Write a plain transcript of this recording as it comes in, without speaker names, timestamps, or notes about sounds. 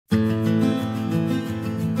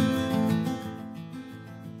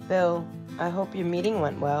Bill, I hope your meeting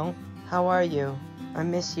went well. How are you? I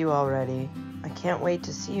miss you already. I can't wait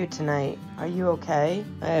to see you tonight. Are you okay?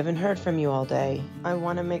 I haven't heard from you all day. I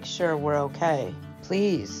want to make sure we're okay.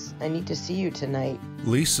 Please, I need to see you tonight.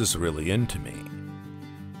 Lisa's really into me.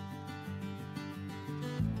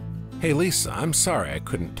 Hey Lisa, I'm sorry I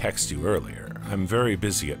couldn't text you earlier. I'm very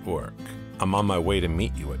busy at work. I'm on my way to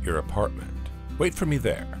meet you at your apartment. Wait for me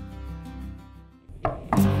there.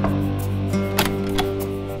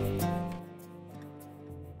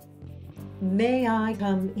 May I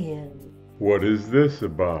come in? What is this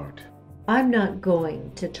about? I'm not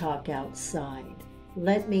going to talk outside.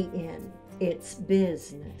 Let me in. It's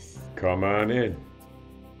business. Come on in.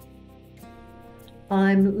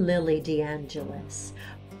 I'm Lily DeAngelis.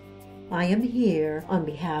 I am here on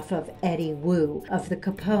behalf of Eddie Wu of the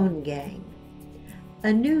Capone Gang.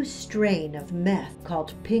 A new strain of meth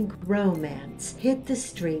called Pink Romance hit the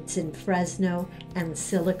streets in Fresno and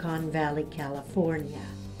Silicon Valley, California.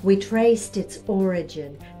 We traced its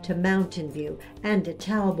origin to Mountain View and a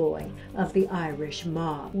cowboy of the Irish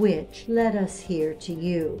mob, which led us here to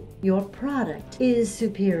you. Your product is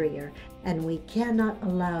superior, and we cannot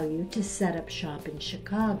allow you to set up shop in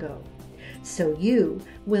Chicago. So you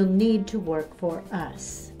will need to work for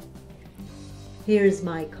us. Here's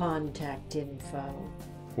my contact info.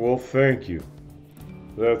 Well, thank you.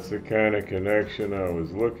 That's the kind of connection I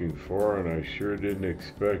was looking for, and I sure didn't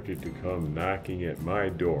expect it to come knocking at my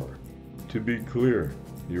door. To be clear,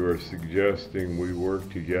 you are suggesting we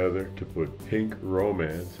work together to put Pink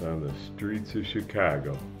Romance on the streets of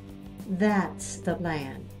Chicago. That's the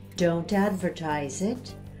plan. Don't advertise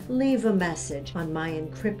it. Leave a message on my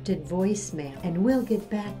encrypted voicemail, and we'll get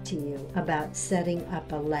back to you about setting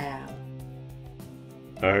up a lab.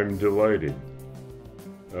 I'm delighted.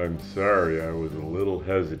 I'm sorry I was a little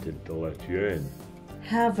hesitant to let you in.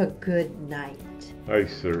 Have a good night. I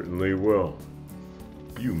certainly will.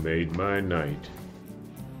 You made my night.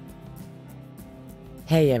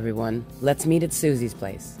 Hey everyone, let's meet at Susie's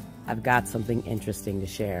place. I've got something interesting to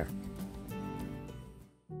share.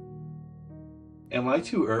 Am I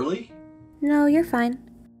too early? No, you're fine.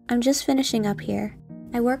 I'm just finishing up here.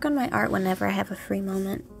 I work on my art whenever I have a free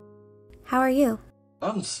moment. How are you?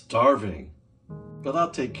 I'm starving, but I'll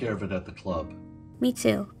take care of it at the club. Me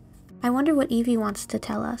too. I wonder what Evie wants to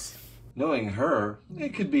tell us. Knowing her,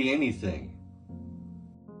 it could be anything.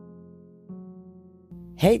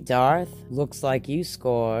 Hey Darth, looks like you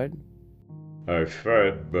scored. I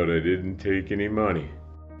fed, but I didn't take any money.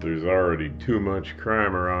 There's already too much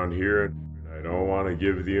crime around here, and I don't want to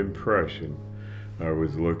give the impression I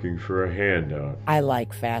was looking for a handout. I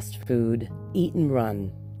like fast food. Eat and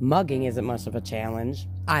run. Mugging isn't much of a challenge.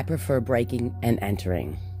 I prefer breaking and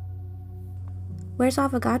entering. Where's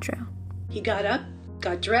Avogadro? He got up,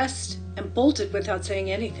 got dressed, and bolted without saying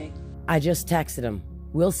anything. I just texted him.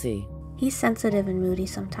 We'll see. He's sensitive and moody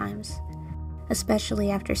sometimes, especially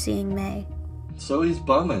after seeing Mei. So he's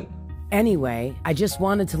bumming. Anyway, I just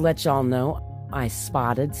wanted to let y'all know I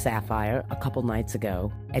spotted Sapphire a couple nights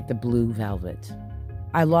ago at the Blue Velvet.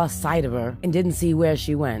 I lost sight of her and didn't see where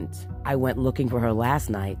she went. I went looking for her last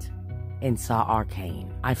night and saw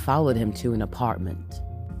Arcane. I followed him to an apartment.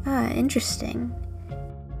 Ah, interesting.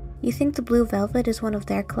 You think the Blue Velvet is one of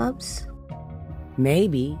their clubs?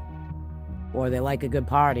 Maybe. Or they like a good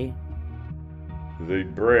party. They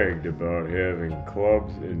bragged about having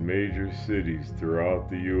clubs in major cities throughout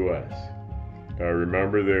the U.S. I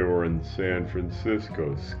remember they were in San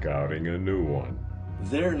Francisco scouting a new one.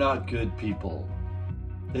 They're not good people.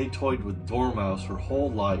 They toyed with Dormouse her whole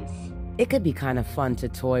life. It could be kind of fun to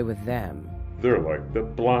toy with them. They're like the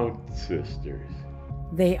Blount sisters.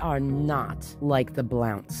 They are not like the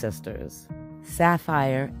Blount sisters.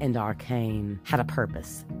 Sapphire and Arcane had a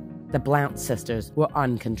purpose. The Blount sisters were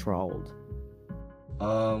uncontrolled.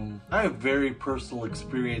 I have very personal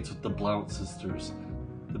experience with the Blount sisters.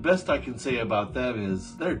 The best I can say about them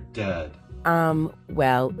is they're dead.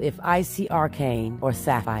 Well, if I see Arcane or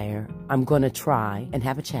Sapphire, I'm gonna try and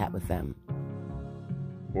have a chat with them.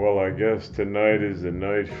 Well, I guess tonight is the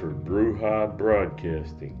night for Brewha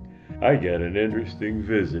Broadcasting. I got an interesting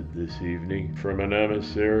visit this evening from an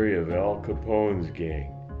emissary of Al Capone's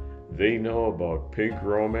gang. They know about Pink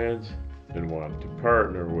Romance and want to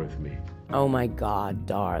partner with me. Oh my God,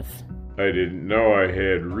 Darth. I didn't know I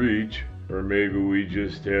had reach, or maybe we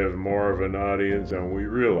just have more of an audience than we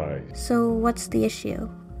realize. So what's the issue?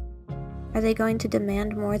 Are they going to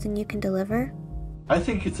demand more than you can deliver? I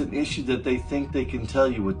think it's an issue that they think they can tell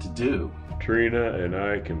you what to do. Trina and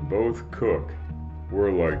I can both cook.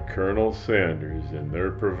 We're like Colonel Sanders, and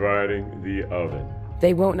they're providing the oven.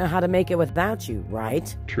 They won't know how to make it without you,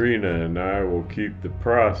 right? Trina and I will keep the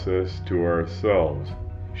process to ourselves.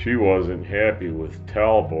 She wasn't happy with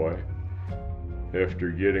Talboy. After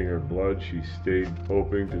getting her blood, she stayed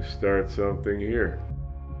hoping to start something here.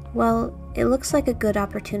 Well, it looks like a good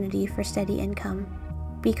opportunity for steady income.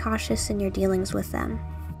 Be cautious in your dealings with them.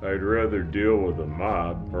 I'd rather deal with a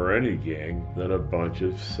mob or any gang than a bunch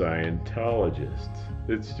of Scientologists.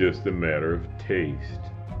 It's just a matter of taste.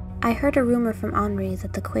 I heard a rumor from Henri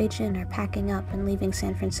that the Quajin are packing up and leaving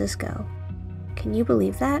San Francisco. Can you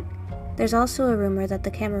believe that? There's also a rumor that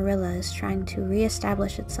the Camarilla is trying to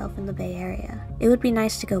re-establish itself in the Bay Area. It would be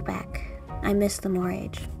nice to go back. I miss the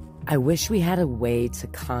Morage. I wish we had a way to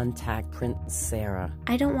contact Princess Sarah.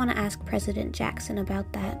 I don't want to ask President Jackson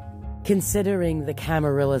about that. Considering the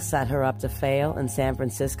Camarilla set her up to fail in San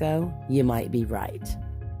Francisco, you might be right.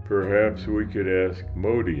 Perhaps we could ask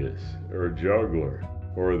Modius or Juggler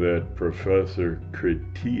or that Professor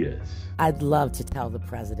Critias. I'd love to tell the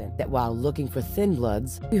president that while looking for Thin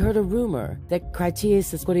Bloods, we heard a rumor that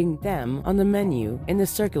Critias is putting them on the menu in the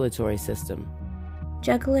circulatory system.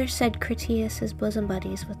 Juggler said Critias is bosom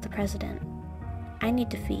buddies with the president. I need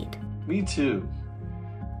to feed. Me too.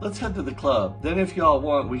 Let's head to the club. Then if y'all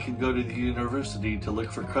want, we can go to the university to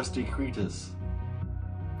look for crusty Critias.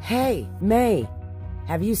 Hey, May,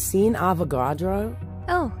 have you seen Avogadro?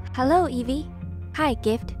 Oh, hello, Evie. Hi,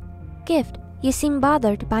 Gift. Gift, you seem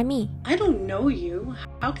bothered by me. I don't know you.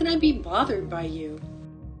 How can I be bothered by you?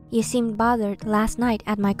 You seemed bothered last night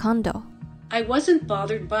at my condo. I wasn't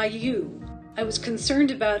bothered by you. I was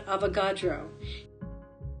concerned about Avogadro.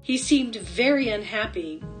 He seemed very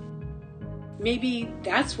unhappy. Maybe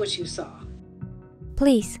that's what you saw.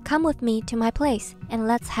 Please come with me to my place and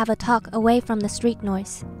let's have a talk away from the street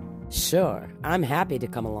noise. Sure, I'm happy to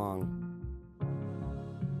come along.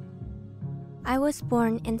 I was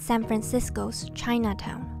born in San Francisco's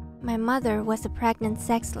Chinatown. My mother was a pregnant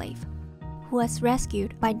sex slave who was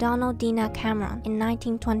rescued by Donald Dina Cameron in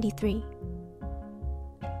 1923.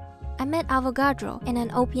 I met Avogadro in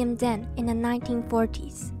an opium den in the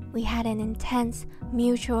 1940s. We had an intense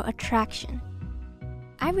mutual attraction.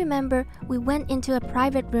 I remember we went into a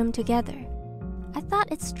private room together. I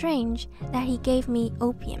thought it strange that he gave me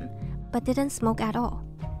opium but didn't smoke at all.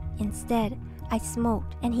 Instead, I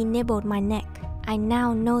smoked and he nibbled my neck. I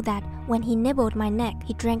now know that when he nibbled my neck,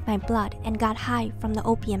 he drank my blood and got high from the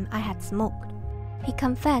opium I had smoked. He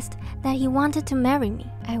confessed that he wanted to marry me.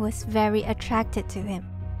 I was very attracted to him.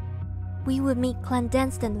 We would meet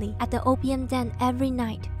clandestinely at the opium den every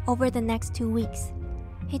night over the next 2 weeks.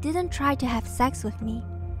 He didn't try to have sex with me,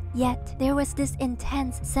 yet there was this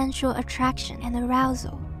intense sensual attraction and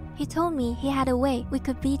arousal. He told me he had a way we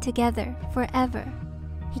could be together forever.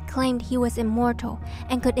 He claimed he was immortal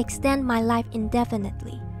and could extend my life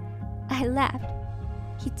indefinitely. I laughed.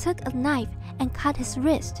 He took a knife and cut his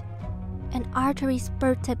wrist. An artery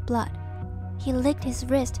spurted blood. He licked his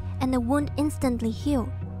wrist and the wound instantly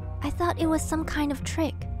healed. I thought it was some kind of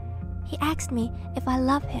trick. He asked me if I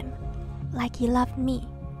loved him, like he loved me,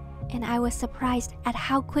 and I was surprised at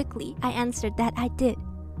how quickly I answered that I did.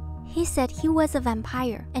 He said he was a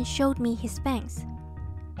vampire and showed me his fangs.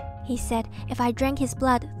 He said if I drank his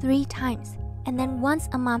blood 3 times, and then once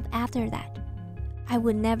a month after that, I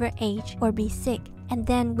would never age or be sick, and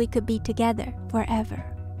then we could be together forever.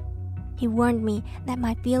 He warned me that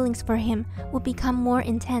my feelings for him would become more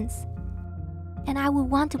intense, and I would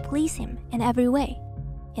want to please him in every way.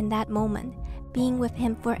 In that moment, being with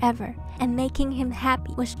him forever and making him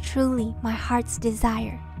happy was truly my heart's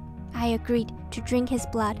desire. I agreed to drink his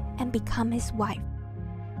blood and become his wife.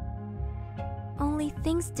 Only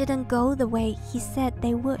things didn't go the way he said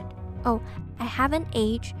they would. Oh, I haven't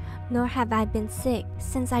aged, nor have I been sick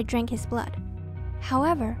since I drank his blood.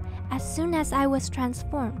 However, as soon as I was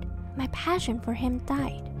transformed, my passion for him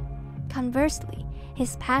died. Conversely,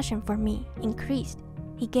 his passion for me increased.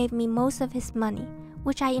 He gave me most of his money,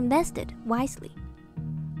 which I invested wisely.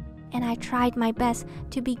 And I tried my best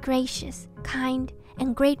to be gracious, kind,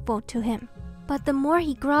 and grateful to him. But the more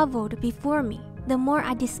he groveled before me, the more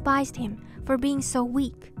I despised him for being so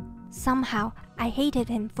weak. Somehow, I hated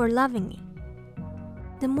him for loving me.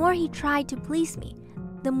 The more he tried to please me,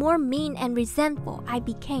 the more mean and resentful I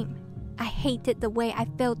became. I hated the way I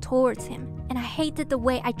felt towards him, and I hated the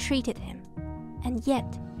way I treated him. And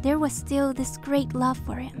yet, there was still this great love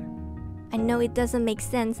for him. I know it doesn't make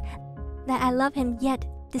sense that I love him yet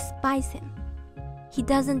despise him. He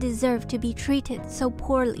doesn't deserve to be treated so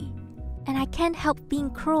poorly, and I can't help being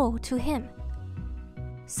cruel to him.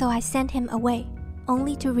 So I sent him away,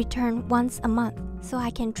 only to return once a month so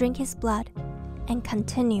I can drink his blood and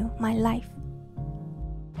continue my life.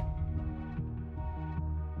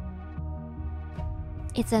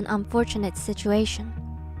 It's an unfortunate situation.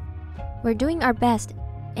 We're doing our best,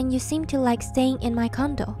 and you seem to like staying in my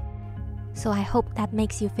condo. So I hope that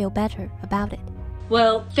makes you feel better about it.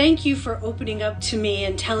 Well, thank you for opening up to me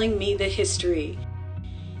and telling me the history.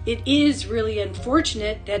 It is really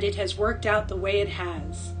unfortunate that it has worked out the way it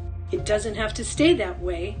has. It doesn't have to stay that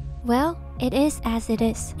way. Well, it is as it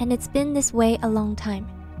is, and it's been this way a long time.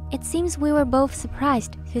 It seems we were both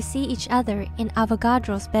surprised to see each other in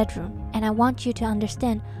Avogadro's bedroom, and I want you to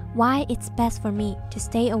understand why it's best for me to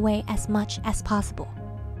stay away as much as possible.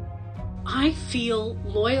 I feel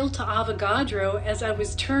loyal to Avogadro as I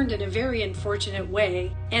was turned in a very unfortunate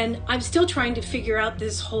way, and I'm still trying to figure out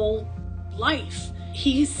this whole life.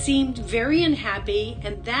 He seemed very unhappy,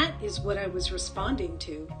 and that is what I was responding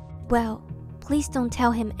to. Well, please don't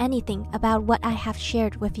tell him anything about what I have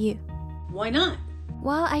shared with you. Why not?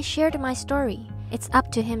 While I shared my story, it's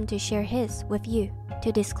up to him to share his with you.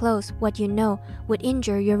 To disclose what you know would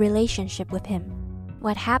injure your relationship with him.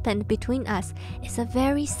 What happened between us is a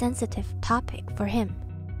very sensitive topic for him.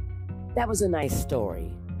 That was a nice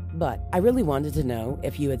story, but I really wanted to know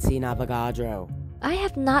if you had seen Avogadro. I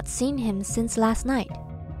have not seen him since last night.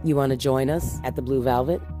 You want to join us at the Blue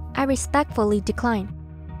Velvet? I respectfully decline.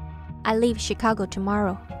 I leave Chicago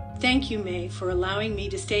tomorrow. Thank you, Mei, for allowing me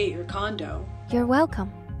to stay at your condo. You're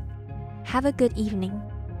welcome. Have a good evening.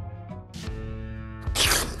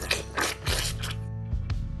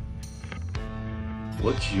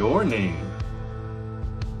 What's your name?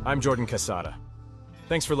 I'm Jordan Casada.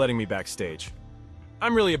 Thanks for letting me backstage.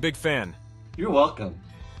 I'm really a big fan. You're welcome.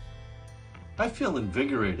 I feel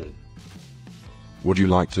invigorated. Would you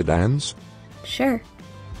like to dance? Sure.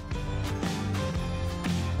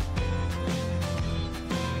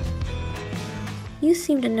 You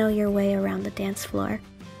seem to know your way around the dance floor.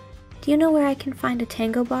 Do you know where I can find a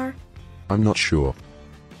tango bar? I'm not sure.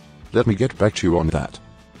 Let me get back to you on that.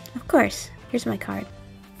 Of course. Here's my card.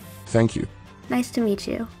 Thank you. Nice to meet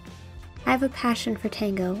you. I have a passion for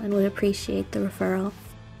tango and would appreciate the referral.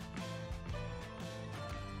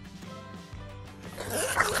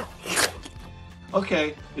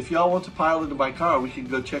 Okay, if y'all want to pile into my car, we can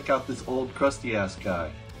go check out this old crusty-ass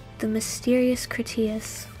guy. The mysterious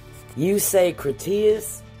Critias. You say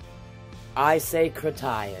Critias, I say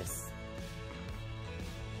Critias.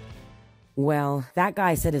 Well, that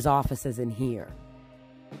guy said his office is in here.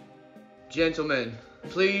 Gentlemen,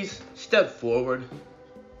 please step forward.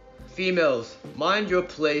 Females, mind your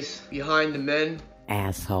place behind the men.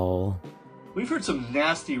 Asshole. We've heard some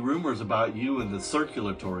nasty rumors about you and the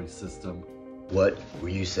circulatory system. What were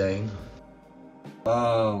you saying?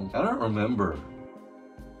 I don't remember.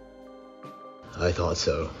 I thought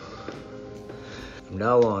so. From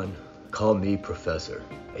now on, call me Professor.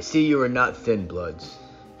 I see you are not thin bloods.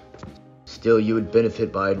 Still, you would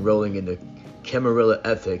benefit by enrolling in the Camarilla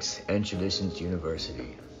Ethics and Traditions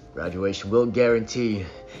University. Graduation will guarantee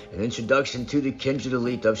an introduction to the kindred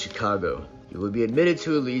elite of Chicago. You will be admitted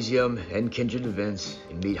to Elysium and kindred events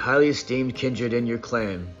and meet highly esteemed kindred in your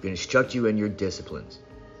clan who can instruct you in your disciplines.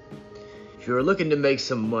 If you are looking to make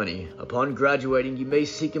some money, upon graduating you may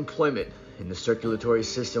seek employment in the circulatory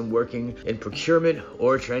system working in procurement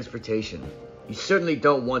or transportation. You certainly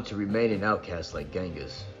don't want to remain an outcast like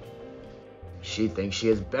DeAngelis. She thinks she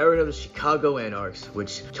is Baron of the Chicago Anarchs,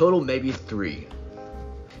 which total maybe 3.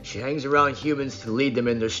 She hangs around humans to lead them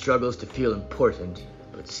in their struggles to feel important,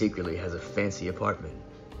 but secretly has a fancy apartment.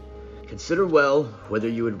 Consider well whether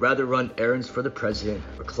you would rather run errands for the president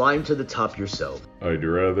or climb to the top yourself. I'd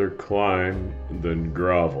rather climb than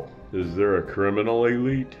grovel. Is there a criminal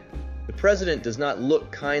elite? The president does not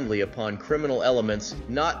look kindly upon criminal elements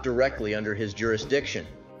not directly under his jurisdiction.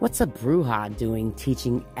 What's a Bruja doing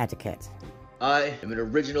teaching etiquette? I am an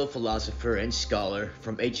original philosopher and scholar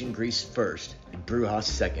from ancient Greece first and Bruja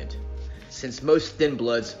second. Since most thin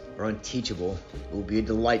bloods are unteachable, it will be a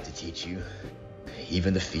delight to teach you,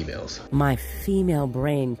 even the females. My female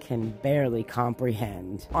brain can barely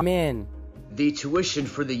comprehend. I'm in. The tuition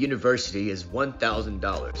for the university is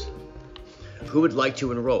 $1,000. Who would like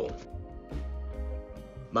to enroll?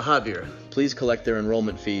 Mahavir, please collect their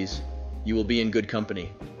enrollment fees. You will be in good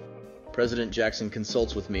company. President Jackson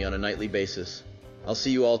consults with me on a nightly basis. I'll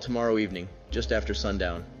see you all tomorrow evening, just after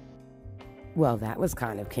sundown. Well, that was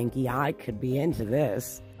kind of kinky. I could be into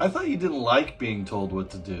this. I thought you didn't like being told what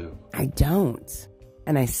to do. I don't.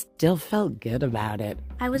 And I still felt good about it.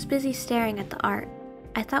 I was busy staring at the art.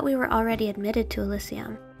 I thought we were already admitted to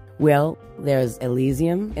Elysium. Well, there's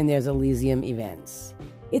Elysium and there's Elysium events.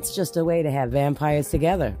 It's just a way to have vampires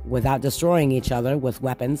together without destroying each other with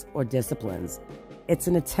weapons or disciplines. It's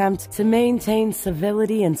an attempt to maintain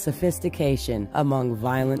civility and sophistication among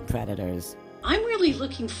violent predators. I'm really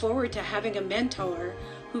looking forward to having a mentor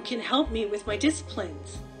who can help me with my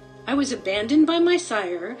disciplines. I was abandoned by my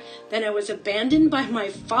sire, then I was abandoned by my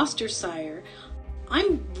foster sire.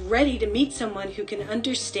 I'm ready to meet someone who can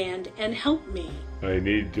understand and help me. I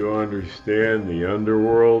need to understand the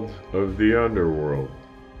underworld of the underworld.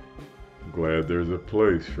 Glad there's a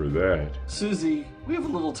place for that. Susie, we have a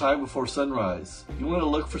little time before sunrise. You want to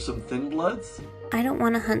look for some thin bloods? I don't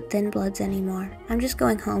want to hunt thin bloods anymore. I'm just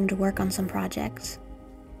going home to work on some projects.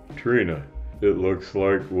 Trina, it looks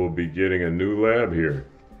like we'll be getting a new lab here.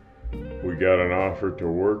 We got an offer to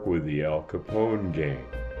work with the Al Capone gang.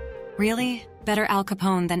 Really? Better Al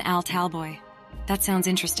Capone than Al Talboy. That sounds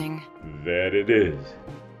interesting. That it is.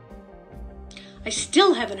 I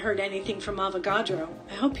still haven't heard anything from Avogadro.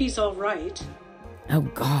 I hope he's all right. Oh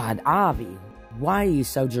God, Avi, why are you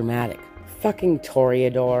so dramatic? Fucking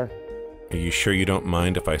Toreador. Are you sure you don't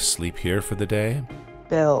mind if I sleep here for the day?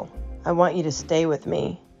 Bill, I want you to stay with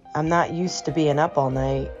me. I'm not used to being up all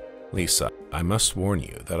night. Lisa, I must warn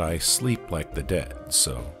you that I sleep like the dead,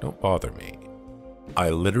 so don't bother me. I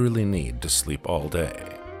literally need to sleep all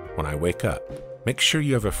day. When I wake up, make sure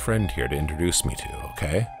you have a friend here to introduce me to,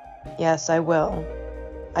 okay? Yes, I will.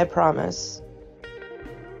 I promise.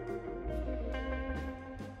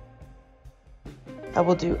 I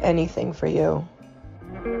will do anything for you.